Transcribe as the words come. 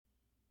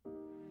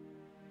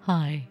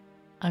Hi,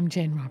 I'm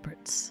Jane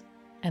Roberts,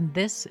 and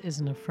this is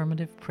an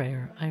affirmative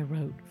prayer I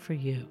wrote for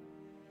you.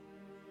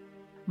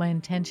 My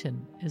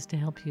intention is to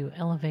help you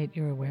elevate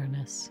your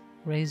awareness,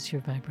 raise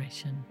your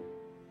vibration,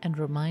 and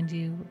remind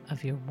you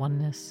of your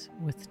oneness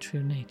with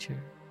true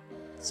nature.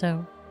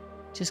 So,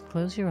 just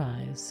close your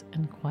eyes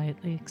and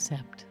quietly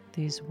accept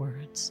these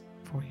words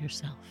for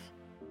yourself.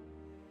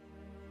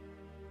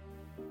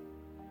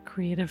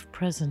 Creative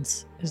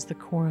presence is the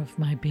core of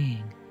my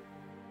being.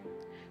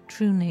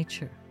 True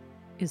nature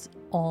is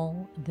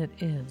all that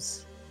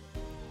is.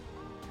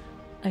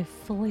 I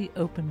fully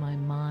open my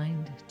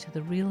mind to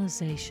the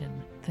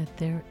realization that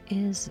there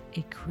is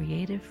a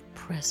creative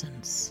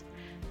presence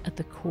at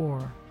the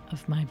core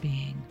of my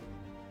being.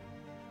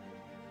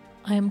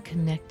 I am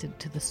connected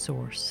to the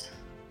source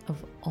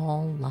of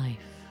all life.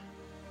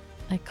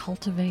 I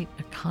cultivate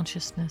a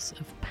consciousness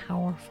of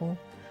powerful,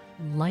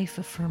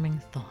 life-affirming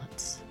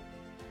thoughts.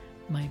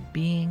 My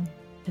being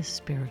is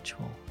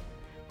spiritual.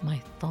 My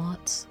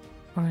thoughts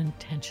are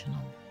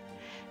intentional,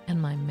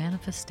 and my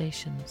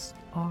manifestations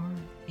are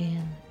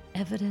in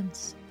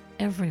evidence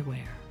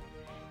everywhere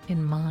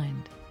in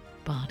mind,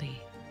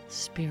 body,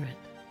 spirit,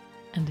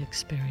 and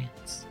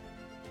experience.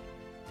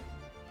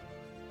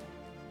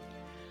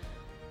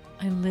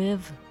 I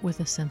live with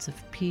a sense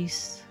of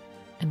peace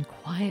and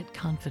quiet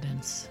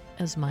confidence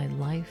as my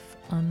life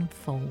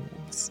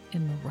unfolds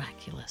in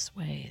miraculous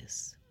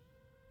ways.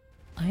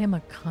 I am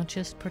a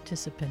conscious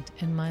participant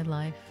in my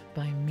life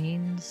by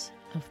means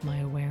of my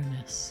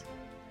awareness.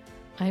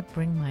 I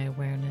bring my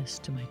awareness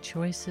to my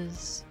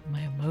choices,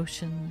 my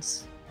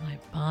emotions, my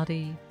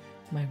body,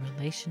 my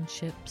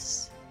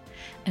relationships,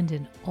 and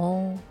in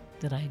all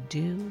that I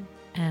do,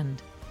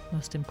 and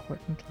most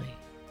importantly,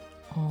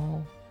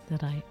 all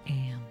that I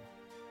am.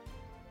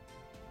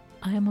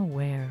 I am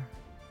aware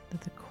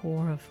that the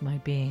core of my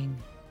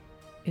being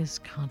is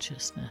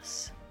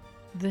consciousness.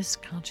 This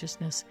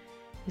consciousness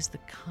is the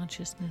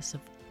consciousness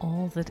of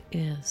all that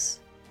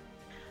is.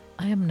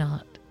 I am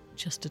not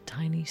just a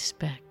tiny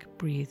speck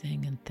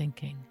breathing and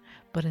thinking,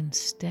 but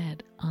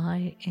instead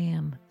I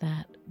am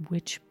that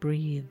which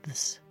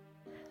breathes,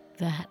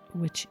 that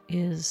which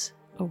is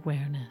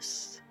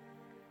awareness.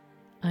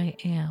 I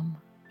am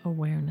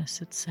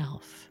awareness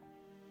itself.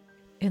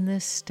 In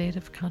this state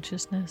of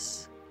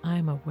consciousness, I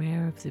am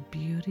aware of the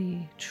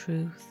beauty,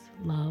 truth,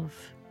 love,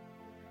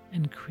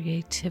 and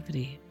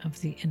creativity of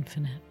the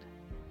infinite.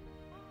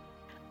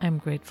 I'm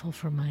grateful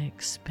for my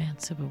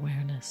expansive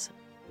awareness.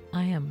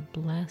 I am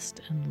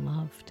blessed and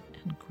loved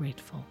and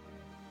grateful.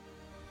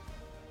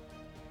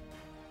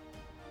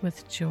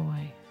 With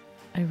joy,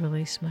 I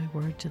release my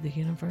word to the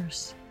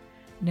universe,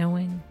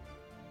 knowing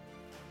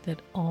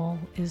that all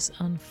is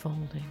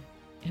unfolding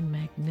in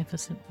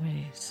magnificent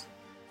ways.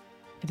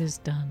 It is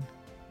done,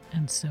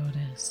 and so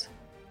it is.